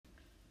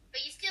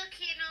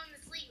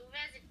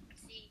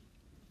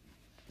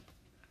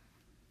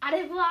Au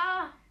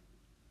revoir.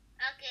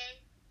 Okay.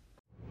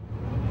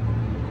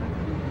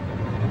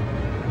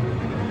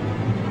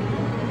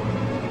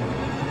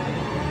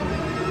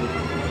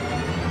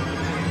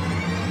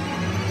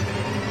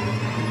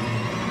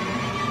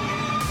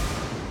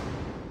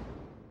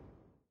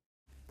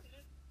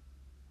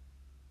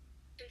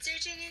 I'm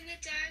searching in the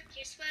dark,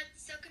 your sweat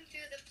soaking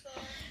through the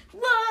floor.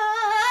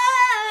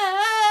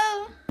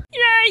 Whoa!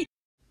 Yay!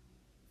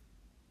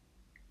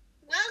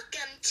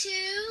 Welcome to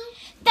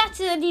That's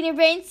the Dina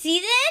Brain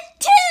Season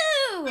 2!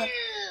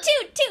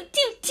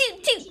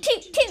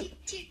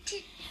 Two.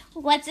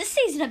 What's this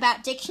season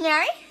about,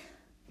 Dictionary?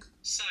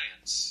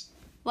 Science.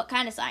 What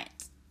kind of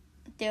science?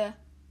 I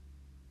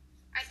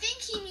think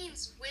he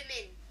means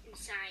women in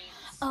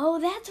science. Oh,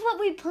 that's what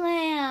we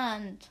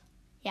planned.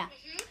 Yeah.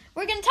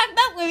 We're going to talk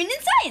about women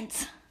in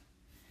science.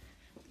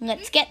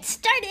 Let's get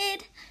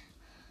started.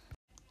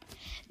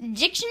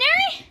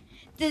 Dictionary?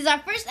 This is our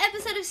first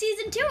episode of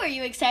Season 2. Are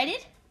you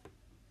excited?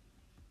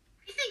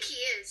 I think he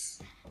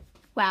is.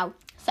 Wow.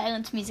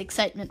 Silence means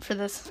excitement for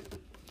this.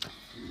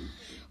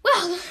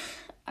 Well,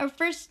 our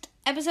first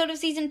episode of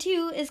Season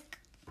 2 is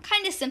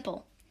kind of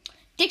simple.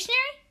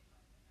 Dictionary?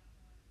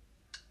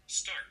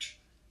 Start.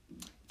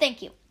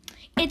 Thank you.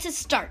 It's a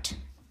start.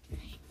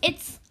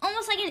 It's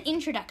almost like an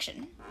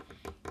introduction.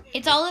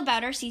 It's all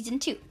about our Season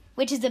 2,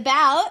 which is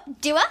about,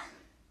 Dua?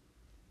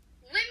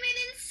 Women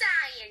in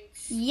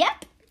science.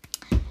 Yep.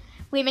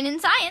 Women in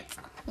science.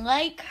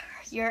 Like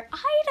your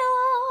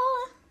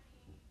idol,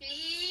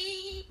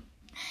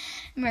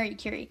 Marie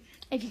Curie,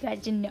 if you guys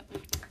didn't know.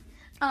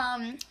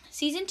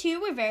 Season 2,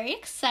 we're very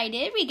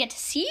excited. We get to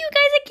see you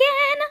guys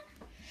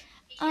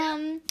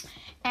again.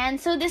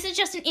 And so this is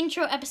just an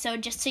intro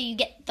episode, just so you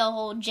get the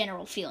whole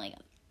general feeling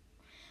of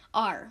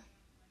our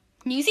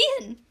new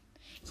season.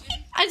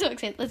 I'm so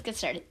excited. Let's get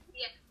started.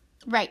 Yeah.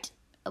 Right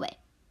away.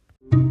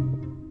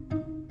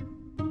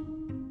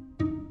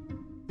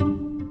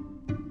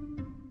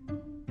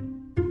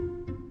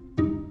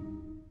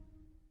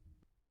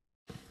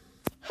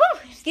 Whew,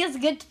 it feels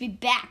good to be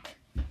back.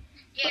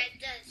 Yeah, it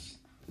does.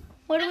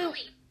 What Emily, do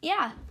we?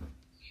 Yeah.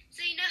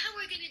 so you know how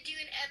we're going to do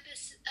an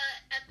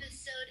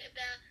episode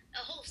about a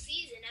whole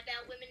season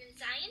about women in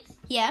science?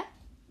 Yeah.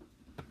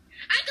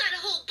 I got a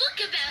whole book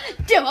about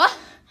it. Dua.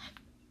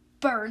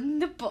 Burn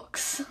the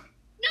books.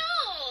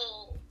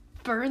 No!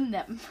 Burn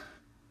them.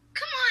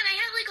 Come on, I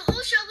have like a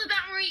whole shelf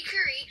about Marie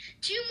Curie,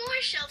 2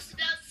 more shelves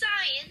about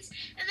science,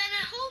 and then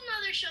a whole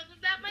nother shelf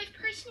about my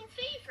personal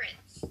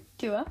favorites.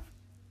 Dua.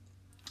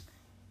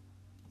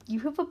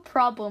 You have a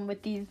problem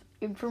with these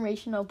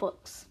informational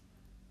books.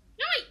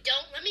 No, I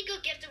don't. Let me go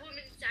get the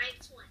women in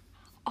science one.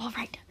 All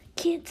right,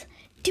 kids.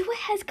 Dua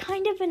has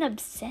kind of an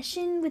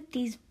obsession with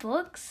these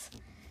books.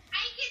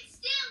 I can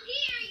still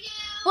hear you.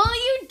 Well,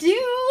 you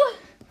do.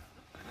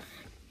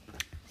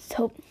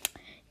 So,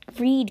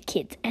 read,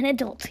 kids and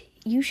adults.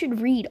 You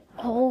should read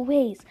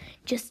always.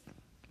 Just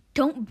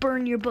don't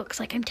burn your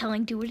books like I'm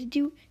telling Dua to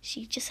do.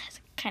 She just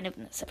has kind of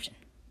an exception.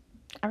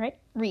 All right?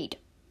 Read.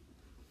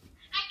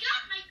 I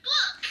got my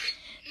book.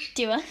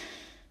 Dua.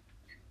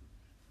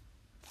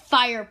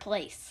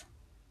 Fireplace.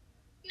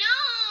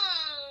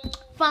 No.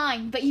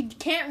 Fine, but you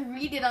can't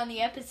read it on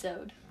the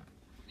episode.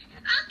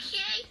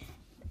 Okay.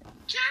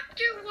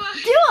 Chapter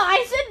 1. Dua,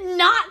 I said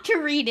not to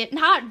read it,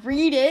 not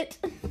read it.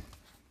 Come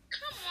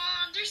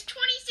on, there's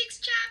 26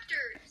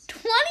 chapters.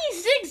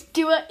 26,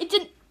 Dua. It's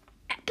an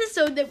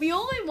episode that we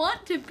only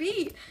want to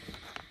be,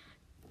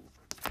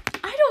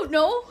 I don't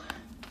know,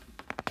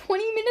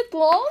 20 minutes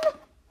long?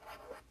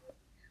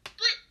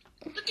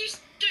 But there's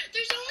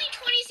only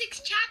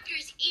 26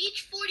 chapters,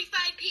 each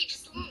 45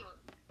 pages long.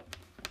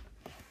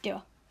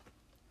 Dua.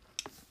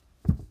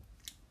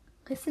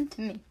 Listen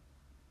to me.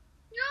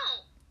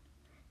 No.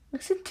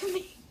 Listen to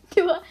me.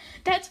 Dua,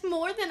 that's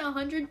more than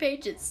 100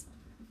 pages.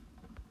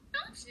 No,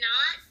 it's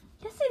not.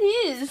 Yes, it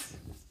is.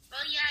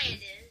 Oh, yeah,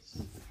 it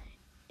is.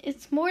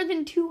 It's more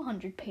than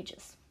 200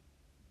 pages.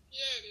 Yeah,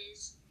 it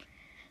is.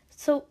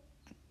 So,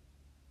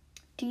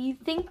 do you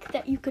think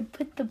that you could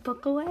put the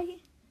book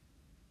away?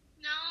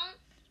 No.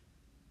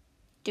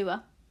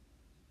 Dua.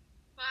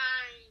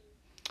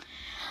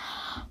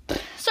 Fine.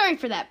 Sorry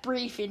for that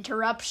brief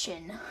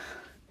interruption.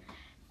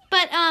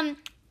 But,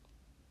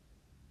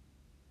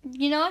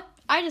 you know what?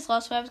 I just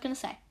lost what I was going to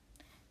say.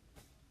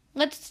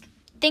 Let's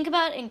think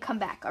about it and come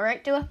back, all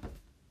right, Dua?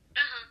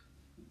 Uh-huh.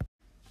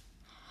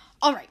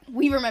 All right,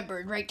 we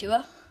remembered, right,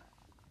 Dua?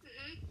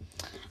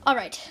 All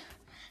right.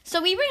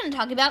 So we were going to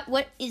talk about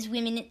what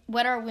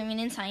are women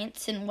in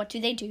science and what do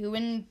they do,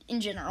 and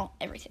in general,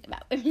 everything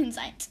about women in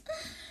science.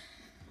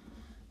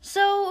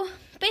 So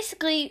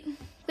basically,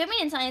 women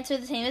in science are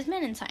the same as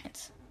men in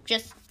science,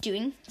 just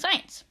doing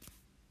science.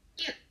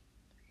 Yeah.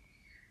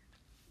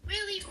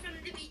 Really, from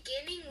the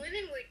beginning,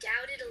 women were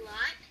doubted a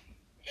lot,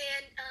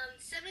 and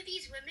some of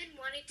these women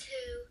wanted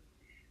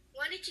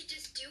to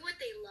just do what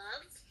they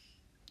loved.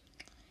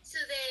 So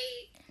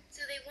they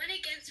went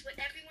against what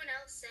everyone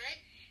else said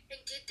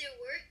and did their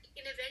work,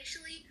 and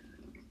eventually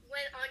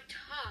went on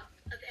top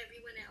of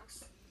everyone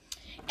else.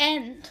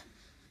 And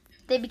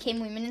they became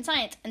women in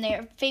science, and they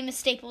are famous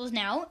staples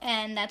now,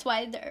 and that's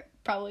why they're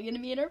probably going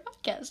to be in our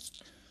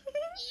podcast.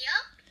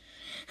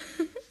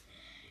 Yep.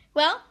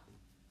 Well,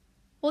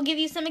 we'll give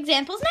you some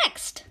examples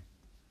next.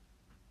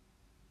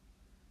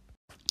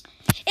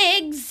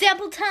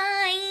 Example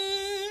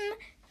time!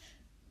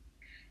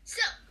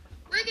 So,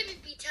 we're going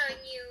to be telling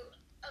you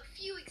a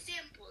few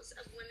examples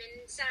of women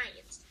in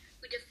science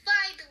who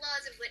defied the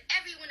laws of what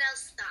everyone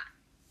else thought.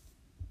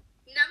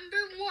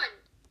 Number 1,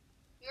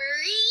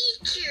 Marie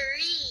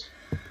Curie.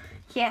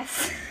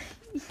 Yes.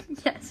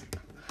 Yes.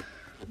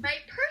 My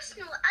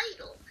personal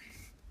idol.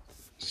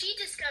 She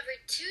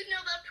discovered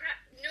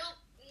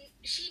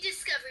she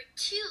discovered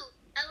 2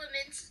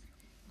 elements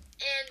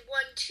and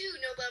won 2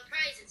 Nobel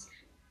Prizes.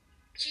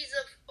 She's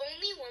the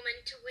only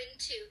woman to win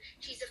 2.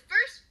 She's the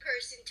first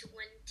person to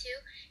win 2.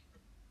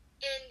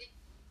 And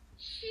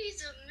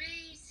she's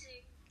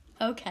amazing.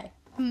 Okay,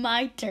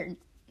 my turn.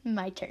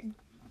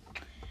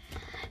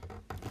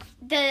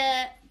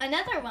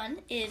 Another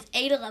one is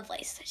Ada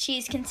Lovelace.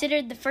 She's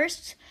considered the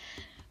first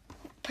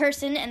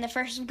person and the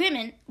first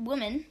woman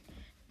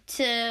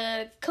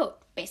to code,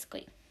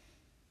 basically.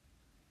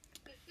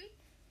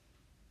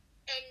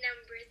 And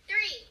number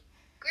 3,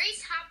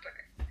 Grace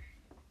Hopper.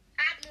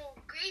 Admiral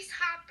Grace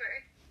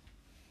Hopper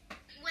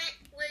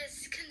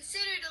was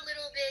considered a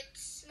little bit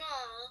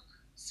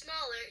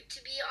smaller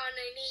to be on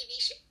a Navy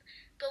ship.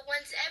 But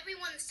once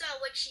everyone saw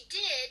what she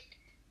did,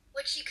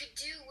 what she could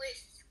do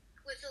with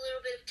a little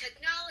bit of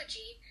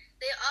technology,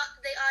 they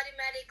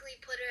automatically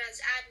put her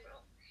as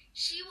admiral.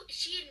 She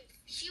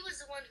was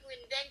the one who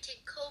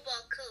invented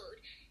COBOL code,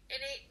 and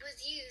it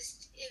was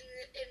used in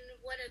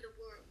one of the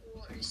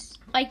wars.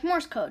 Like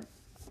Morse code.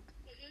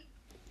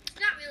 It's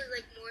not really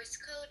like Morse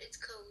code, it's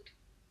code.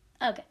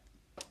 Okay.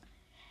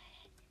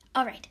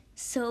 All right.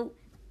 So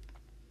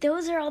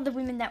those are all the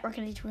women that we're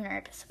going to do in our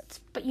episodes.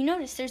 But you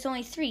notice there's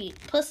only 3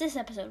 plus this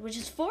episode, which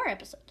is 4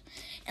 episodes.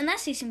 And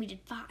last season we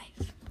did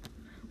 5.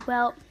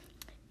 Well,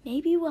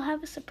 maybe we'll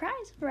have a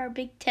surprise for our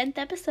big 10th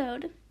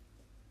episode.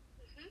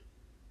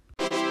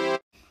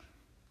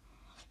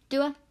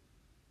 Dua?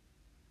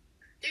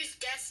 There's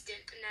Destin.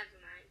 Never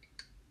mind.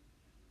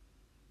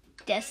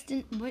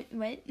 Destin? What?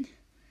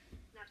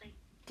 Nothing.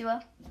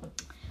 Dua?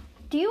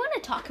 Do you want to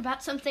talk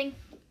about something?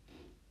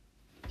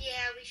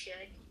 Yeah, we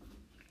should.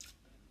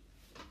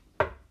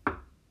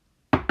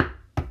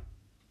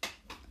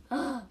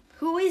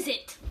 Who is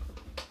it?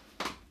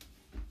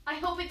 I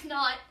hope it's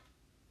not.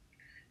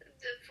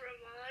 The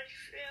Fromage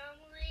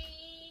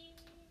family.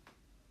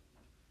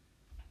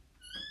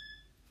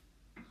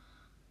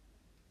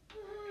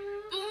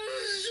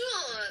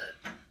 Bonjour.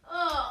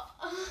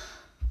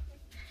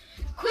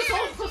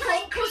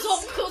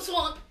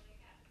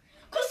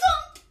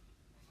 Croissant.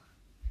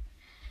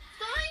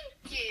 Thank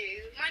you.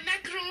 My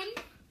macaron.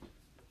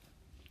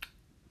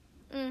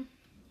 Over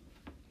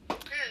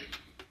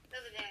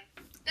there.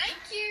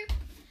 Thank you.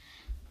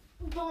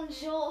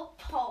 Bonjour,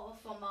 Paul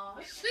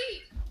Fromage.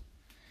 Wait.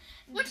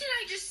 What did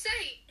I just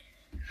say?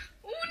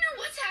 Oh no,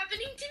 what's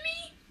happening to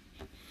me?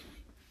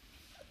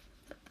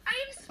 I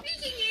am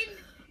speaking in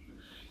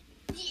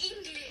the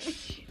English.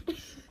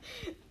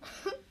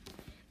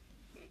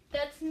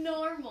 That's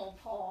normal,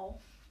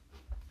 Paul.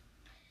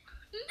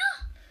 No,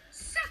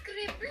 sacre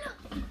bleu.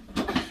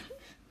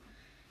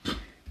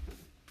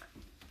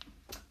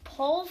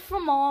 Paul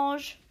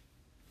Fromage,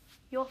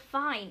 you're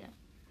fine.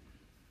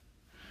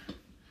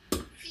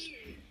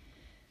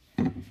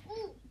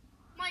 Oh,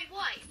 my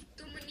wife,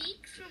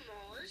 Dominique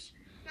Fromage,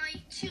 my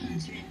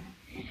children.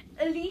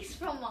 Elise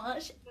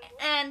Fromage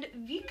and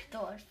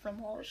Victor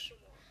Fromage.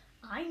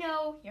 I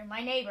know, you're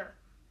my neighbor.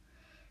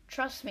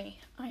 Trust me,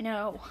 I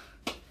know.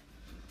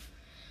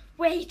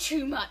 Way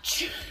too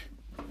much.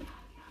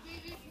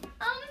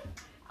 Au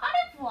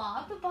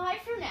revoir, goodbye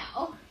for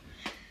now.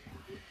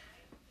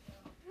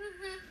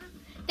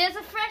 There's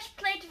a fresh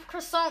plate of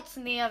croissants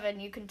in the oven.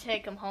 You can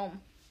take them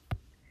home.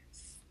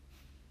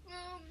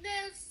 Oh,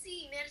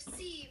 merci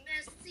beaucoup.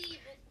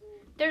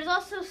 There's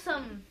also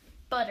some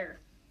butter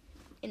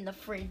in the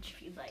fridge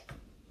if you'd like.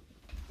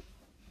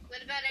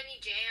 What about any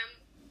jam?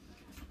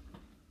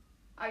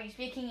 Are you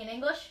speaking in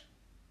English?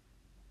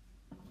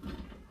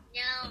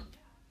 No,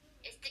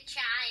 it's the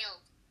child.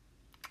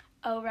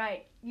 Oh,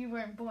 right. You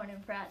weren't born in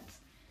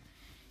France.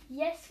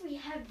 Yes, we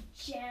have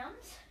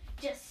jams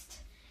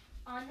just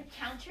on the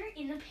counter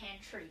in the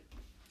pantry.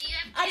 Do you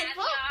have I didn't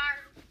vote.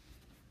 caviar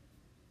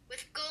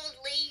with gold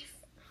leaf?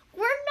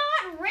 We're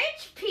not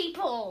rich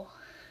people.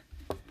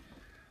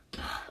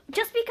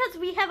 Just because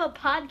we have a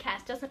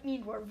podcast doesn't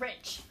mean we're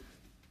rich.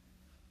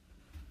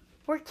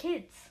 We're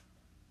kids.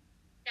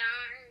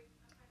 Darn.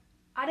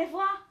 Au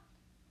revoir.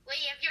 Well,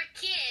 if you're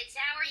kids,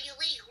 how are you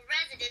legal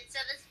residents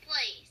of this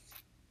place?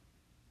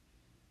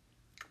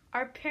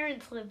 Our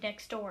parents live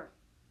next door.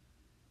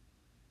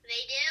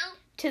 They do?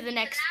 To the So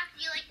next... now I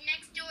feel like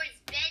next door is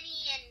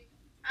Benny and...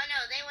 Oh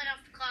no, they went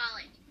off to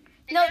college.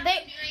 And No, now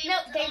they you're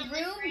able to own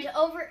this roomed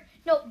over...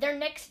 No, they're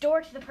next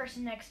door to the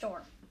person next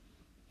door.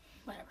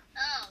 Whatever.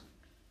 Oh,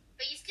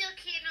 but you still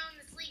can't own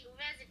this legal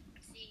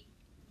residency.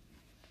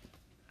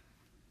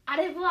 Au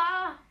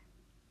revoir.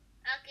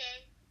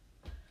 Okay.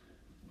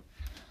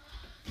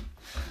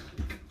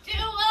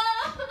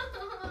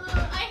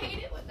 I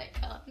hate it when they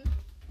come.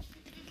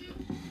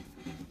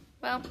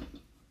 Well,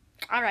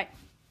 all right.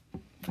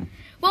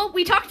 Well,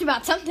 we talked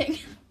about something.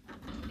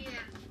 Yeah.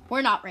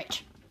 We're not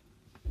rich.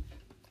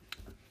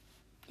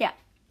 Yeah.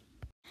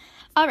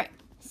 All right.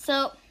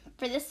 So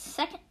for this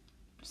third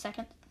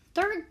segment,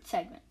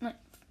 I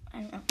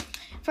don't know.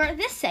 For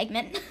this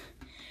segment,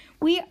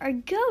 we are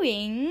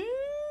going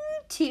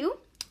to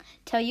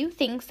tell you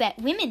things that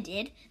women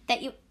did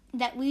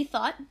that we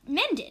thought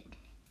men did.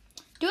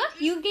 Dua,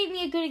 you gave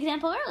me a good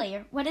example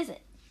earlier. What is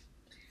it?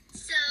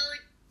 So,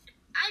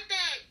 I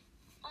bet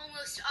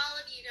almost all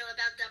of you know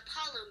about the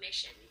Apollo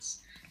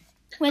missions.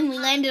 When we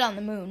landed on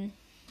the moon.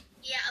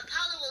 Yeah,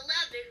 Apollo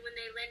 11 when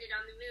they landed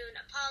on the moon,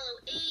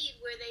 Apollo 8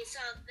 where they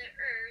saw the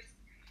Earth.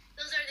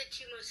 Those are the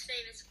two most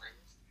famous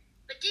ones.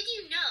 But did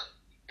you know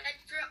that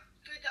for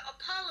the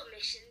Apollo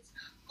missions,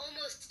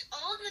 almost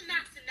all the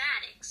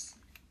mathematics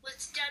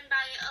was done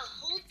by a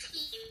whole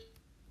team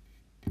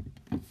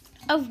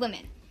Of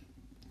women.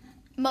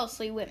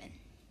 Mostly women.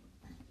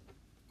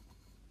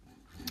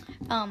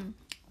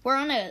 We're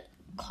on a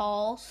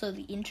call, so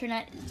the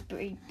internet is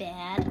very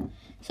bad.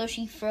 So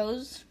she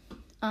froze.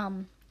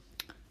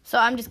 So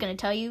I'm just gonna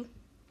tell you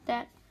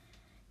that.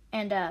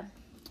 And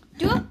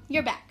Dua,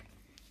 you're back.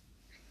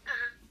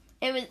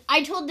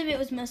 I told them it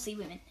was mostly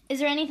women. Is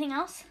there anything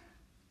else?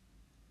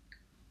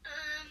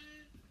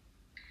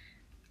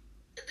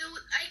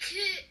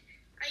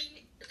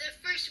 The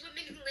first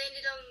woman who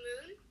landed on the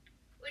moon?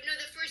 Or no,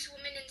 the first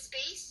woman in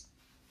space?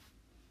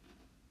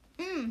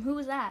 Who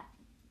was that?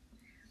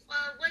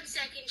 1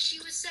 second. She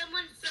was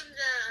someone from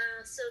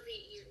the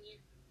Soviet Union.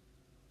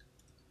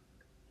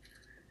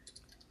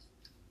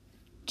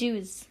 Dua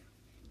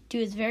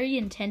is very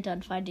intent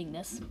on finding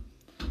this.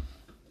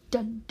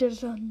 Dun dun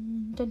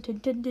dun dun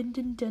dun dun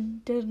dun dun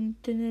dun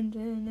dun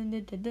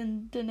dun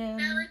dun dun.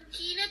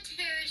 Valentina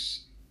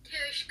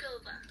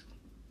Tereshkova.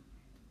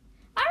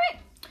 All right.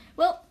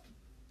 Well,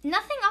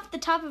 nothing off the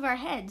top of our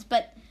heads,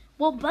 but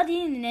we'll butt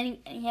in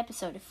any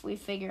episode if we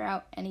figure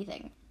out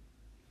anything.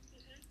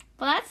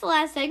 Well, that's the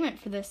last segment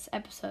for this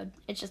episode.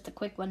 It's just a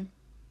quick one.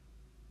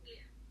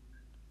 Yeah.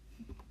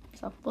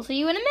 So we'll see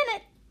you in a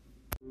minute.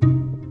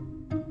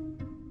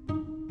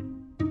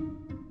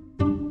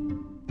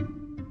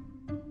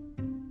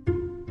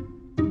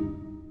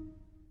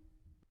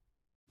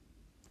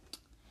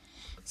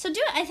 So,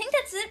 I think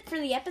that's it for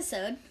the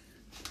episode.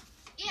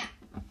 Yeah.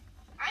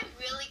 I'm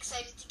really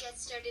excited to get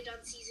started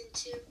on season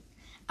 2.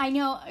 I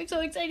know. I'm so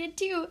excited,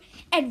 too.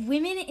 And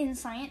women in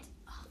science.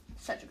 Oh,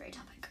 such a great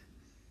topic.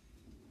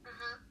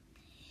 Uh-huh.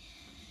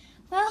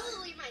 Well.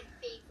 Probably my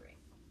favorite.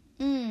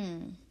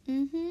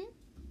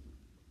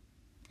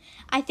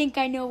 I think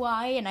I know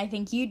why, and I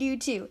think you do,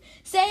 too.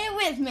 Say it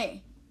with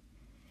me.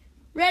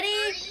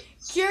 Ready?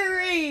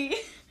 Curie.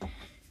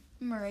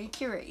 Marie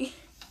Curie.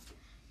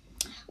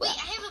 Wait,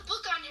 I have a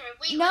book on her.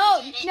 Wait,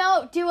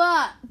 No,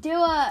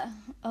 Dua.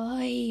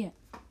 Oy.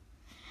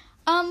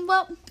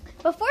 Well,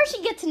 before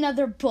she gets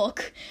another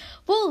book,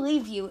 we'll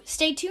leave you.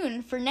 Stay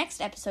tuned for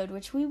next episode,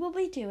 which we will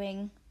be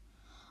doing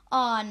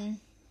on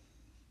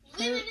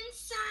Women in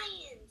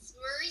Science,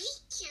 Marie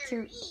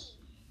Curie.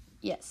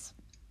 Yes.